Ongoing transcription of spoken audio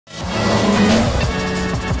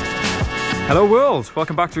Hello world,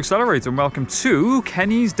 welcome back to Accelerate and welcome to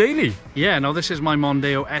Kenny's Daily. Yeah, no, this is my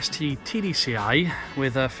Mondeo ST TDCi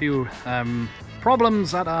with a few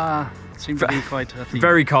problems that seem to be quite a theme.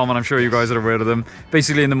 Very common, I'm sure you guys are aware of them.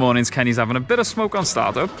 Basically in the mornings, Kenny's having a bit of smoke on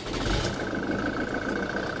startup.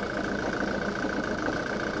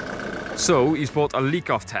 So he's bought a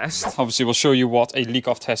leak-off test. Obviously we'll show you what a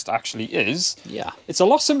leak-off test actually is. Yeah. It's a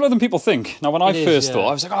lot simpler than people think. Now when I first thought,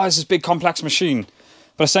 I was like, oh, this is a big complex machine.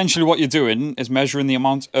 But essentially what you're doing is measuring the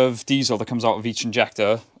amount of diesel that comes out of each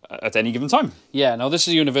injector at any given time. Yeah, no, this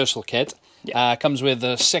is a universal kit. Yeah. Comes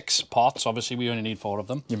with 6 pots. Obviously, we only need 4 of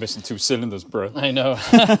them. You're missing 2 cylinders, bro. I know.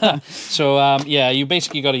 So, yeah, you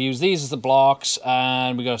basically got to use these as the blocks,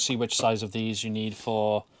 and we got to see which size of these you need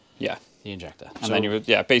for the injector. And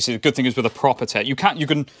then basically the good thing is with a proper test, you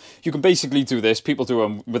can basically do this. People do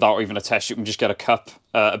them without even a test. You can just get a cup,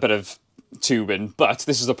 a bit of tubing, but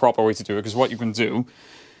this is the proper way to do it, because what you can do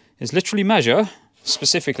is literally measure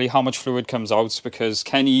specifically how much fluid comes out, because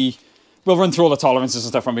Kenny will run through all the tolerances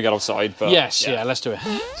and stuff when we get outside. But yes, yeah, let's do it.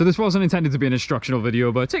 So this wasn't intended to be an instructional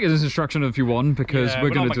video, but take it as instructional if you want, because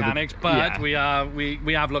we're going to do mechanics, but we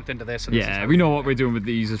have looked into this. And yeah, we know what we're doing with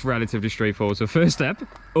these. It's relatively straightforward. So first step,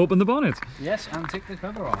 open the bonnet. Yes, and take the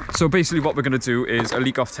cover off. So basically what we're going to do is a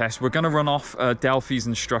leak-off test. We're going to run off Delphi's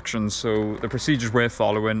instructions. So the procedures we're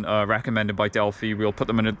following are recommended by Delphi. We'll put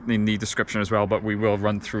them in the description as well, but we will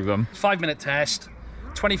run through them. 5-minute test,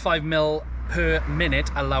 25 mil per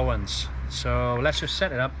minute allowance. So let's just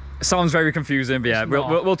set it up. It sounds very confusing, but yeah,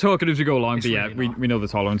 we'll talk it as we go along. But yeah, really we know the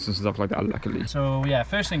tolerances and stuff like that, luckily. So yeah,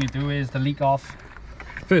 first thing you do is the leak off.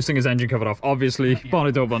 First thing is engine cover off, obviously.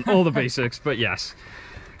 Bonnet open, all the basics, but yes.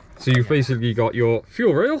 So you've basically got your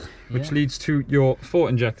fuel rail, which leads to your 4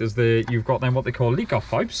 injectors there. You've got then what they call leak-off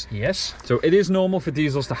pipes. Yes. So it is normal for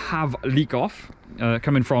diesels to have leak-off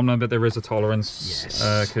coming from them, but there is a tolerance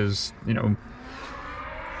because, you know,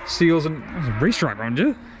 seals and there's a racetrack around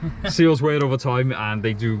you. Seals wear over time, and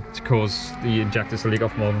they do cause the injectors to leak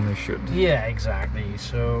off more than they should. Yeah, exactly.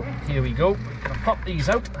 So here we go. We're gonna pop these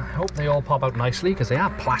out. I hope they all pop out nicely, because they are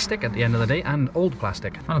plastic at the end of the day, and old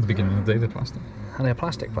plastic. And at the beginning of the day, they're plastic. And they're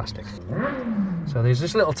plastic. So there's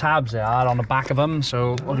just little tabs there on the back of them.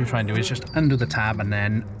 So what you try and do is just undo the tab and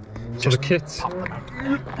then So the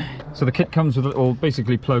kit comes with little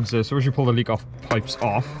basically plugs there. So as you pull the leak-off pipes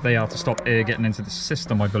off, they are to stop air getting into the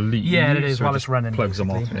system, I believe. Yeah, it is so while it's running. Plugs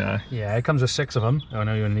basically. them off. Yeah. Yeah, it comes with 6 of them. I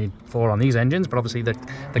know you only need 4 on these engines, but obviously the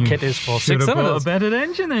kit is for 6 cylinders. Should have got a better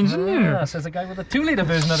engine, engineer. Yeah, says the guy with a 2-litre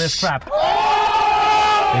version of this crap.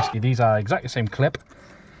 Basically, these are exactly the same clip,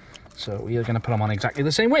 so we are going to put them on exactly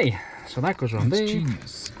the same way. So that goes around there.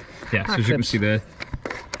 Genius. Yeah, so as you can see there,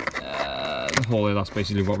 the hole there, that's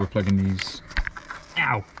basically what we're plugging these.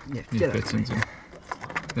 Ow! Yeah, these bits into.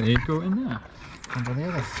 There you go in there. And the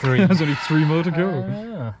other 3. There's only 3 more to go.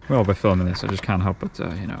 Yeah. Well, by filming this, I just can't help but,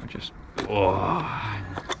 you know, just. Nice.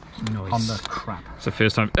 On the crap. It's the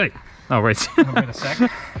first time. Hey! Oh, wait. Wait a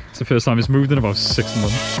sec. It's the first time it's moved in about 6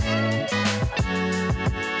 months.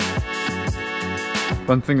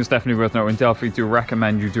 One thing that's definitely worth noting, Delphi do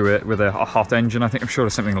recommend you do it with a hot engine. I'm sure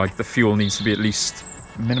it's something like the fuel needs to be at least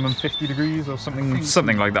minimum 50 degrees or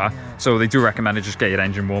something like that. So they do recommend it, just get your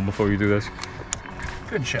engine warm before you do this.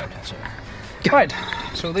 Good shout, sir. Right,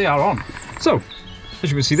 so they are on. So,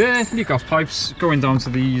 as you can see there, leak-off pipes going down to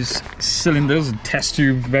these cylinders and test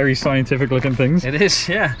tube, very scientific looking things. It is,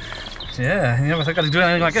 yeah. Yeah, you never think I'd do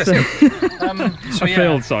anything like this. So I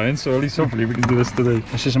failed science, so at least hopefully we can do this today.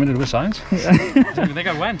 This is something to do with science? I didn't even think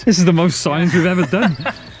I went. This is the most science we've ever done.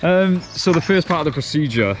 So the first part of the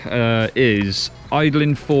procedure is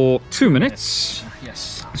idling for 2 minutes.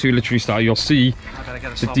 Yes. So you literally start, you'll see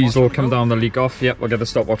the diesel come down the leak off. Yep, we'll get the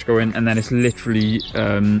stopwatch going, and then it's literally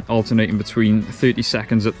alternating between 30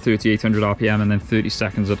 seconds at 3800 RPM and then 30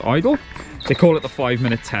 seconds at idle. They call it the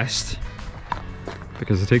 5-minute test,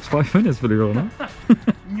 because it takes 5 minutes, believe it or not.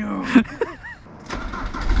 No.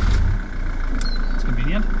 It's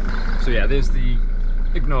convenient. So yeah, there's the,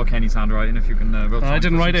 ignore Kenny's handwriting if you can. I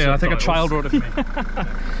didn't write it, I think a child wrote it for me.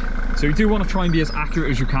 So you do want to try and be as accurate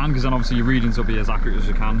as you can, because then obviously your readings will be as accurate as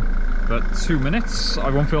you can. But 2 minutes, I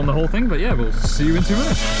won't film the whole thing, but yeah, we'll see you in 2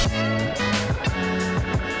 minutes.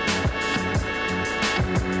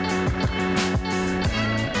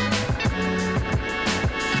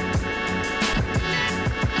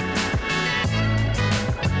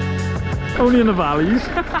 Only in the valleys.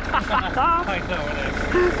 I know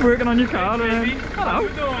it is. Working on your car, hey, baby. Hello. How you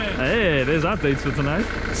doing? Hey, there's updates for tonight.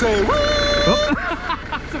 Say what?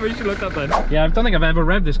 Oh. So we should look at then. Yeah, I don't think I've ever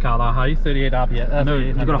revved this car that high, 38 RPM. No,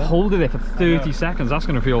 you've got to hold it there for 30 seconds. That's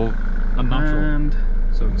going to feel unnatural. And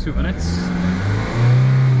so 2 minutes.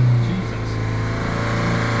 Jesus.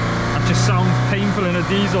 that just sounds painful in a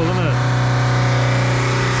diesel, doesn't it?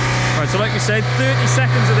 Right, so like we said, 30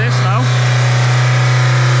 seconds of this now.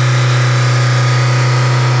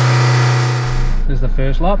 This is the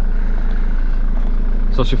first lap.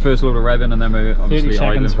 So that's your first load of revving, and then we're obviously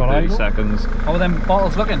idling for 30 seconds. How are them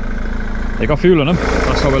bottles looking? They got fuel in them.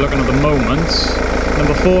 That's how we're looking at the moment.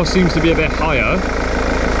 Number 4 seems to be a bit higher.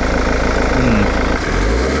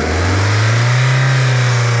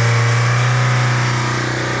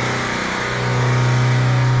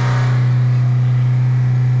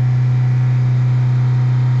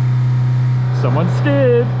 Someone's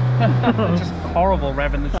scared. Just horrible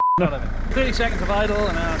revving the shit out of it. 30 seconds of idle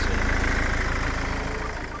and that's it.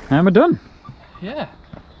 And we're done. Yeah.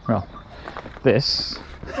 Well, this.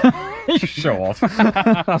 Show off.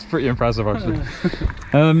 That's pretty impressive, actually.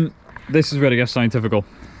 This is where it gets scientifical.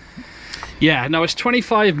 Yeah, now it's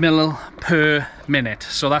 25 mil per minute.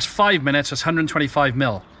 So that's 5 minutes, that's 125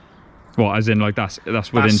 mil. What, as in like that's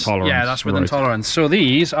within tolerance? Yeah, that's within tolerance. So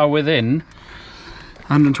these are within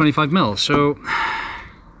 125 mil. So,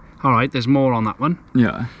 all right, there's more on that one.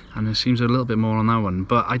 Yeah. And there seems a little bit more on that one,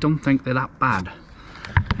 but I don't think they're that bad.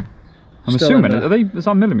 I'm assuming, are they, is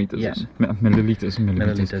that millimeters? Yes. Millilitres.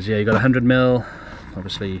 Milliliters, yeah, you got 100 mil.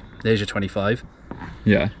 Obviously, there's your 25.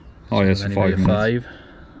 Yeah. Oh, so yes, 5 minutes. 5.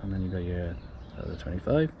 And then you got your other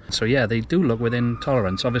 25. So yeah, they do look within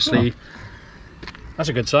tolerance. Obviously, that's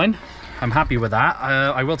a good sign. I'm happy with that.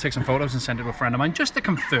 I will take some photos and send it to a friend of mine just to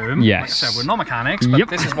confirm. Yes. Like I said, we're not mechanics, but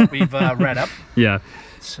this is what we've read up. Yeah.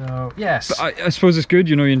 So, yes. But I suppose it's good,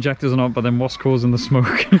 you know, your injectors are not, but then what's causing the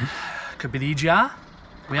smoke? Could be the EGR.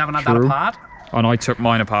 We haven't had that apart. And I took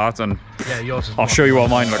mine apart, and yeah, yours is I'll show you what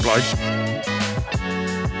mine look like.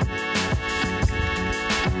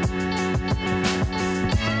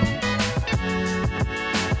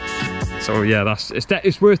 So yeah,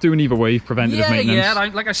 it's worth doing either way, preventative maintenance.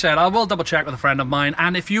 Yeah, like I said, I will double check with a friend of mine,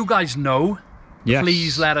 and if you guys know,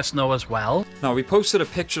 please let us know as well. Now, we posted a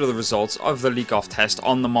picture of the results of the leak-off test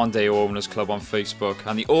on the Mondeo Owners Club on Facebook,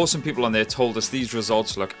 and the awesome people on there told us these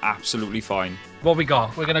results look absolutely fine. What we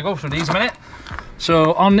got? We're going to go through these a minute.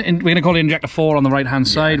 So we're going to call the injector 4 on the right-hand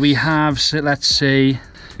side. We have, let's say,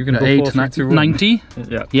 you're going to go 4, 3, 2, 1. 90.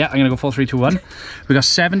 Yeah. Yeah, I'm going to go 4, 3, 2, 1. We got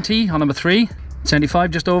 70 on number 3. 75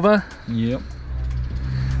 just over. Yep.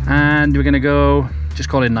 And we're going to go, just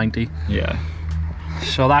call it 90. Yeah.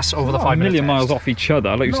 So that's over the 5 minute million miles off each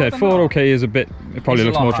other. Like you said, 4 OK is a bit, it probably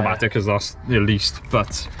looks more dramatic because that's the least,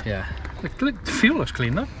 but... Yeah. The fuel looks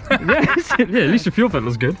clean though. Yeah, at least the fuel fit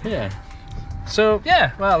looks good. Yeah. So,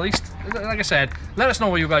 yeah, well, at least, like I said, let us know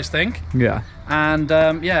what you guys think. Yeah. And,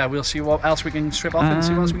 yeah, we'll see what else we can strip off and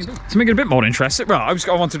see what else we can do. To make it a bit more interesting, well, I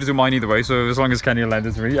wanted to do mine either way, so as long as Kenny will lend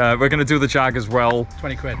it to me. We're going to do the Jag as well.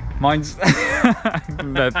 20 quid. Mine's...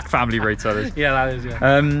 family rates, that is. Yeah, that is,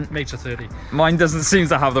 yeah. Mates are 30. Mine doesn't seem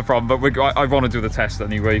to have the problem, but I want to do the test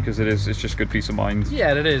anyway, because it's just good peace of mind.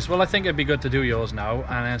 Yeah, it is. Well, I think it'd be good to do yours now,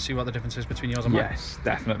 and see what the difference is between yours and mine. Yes,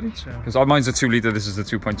 definitely. Because mine's a 2 litre, this is the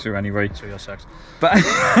 2.2 anyway. So yours sucks. But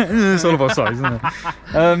it's all about size, isn't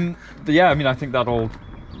it? But yeah, I mean, I think that'll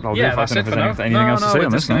do. That's it for now. Anything else to say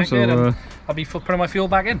on this now, so I'll be putting my fuel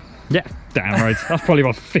back in. Yeah, damn right. That's probably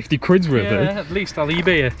about 50 quid's worth of it. Yeah, at least I'll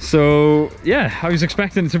eBay it. So yeah, I was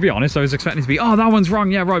expecting, to be honest, I was expecting it to be, oh, that one's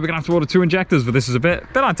wrong. Yeah, right, we're gonna have to order 2 injectors, but this is a bit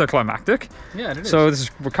anticlimactic. Yeah, it is. So this is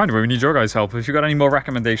kind of where we need your guys' help. If you've got any more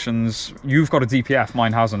recommendations, you've got a DPF,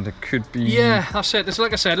 mine hasn't. It could be. Yeah, that's it. It's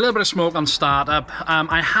like I said, a little bit of smoke on startup.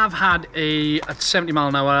 I have had at 70 mile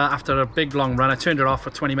an hour after a big long run. I turned it off for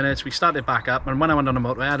 20 minutes. We started back up, and when I went on the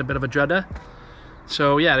motorway, I had a bit of a judder.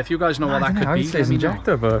 So yeah, if you guys know what that could be, let me know.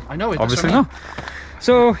 But I know it. Obviously not.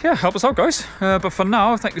 So yeah, help us out, guys. But for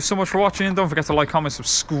now, thank you so much for watching. Don't forget to like, comment,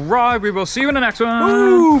 subscribe. We will see you in the next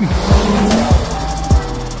one. Boom.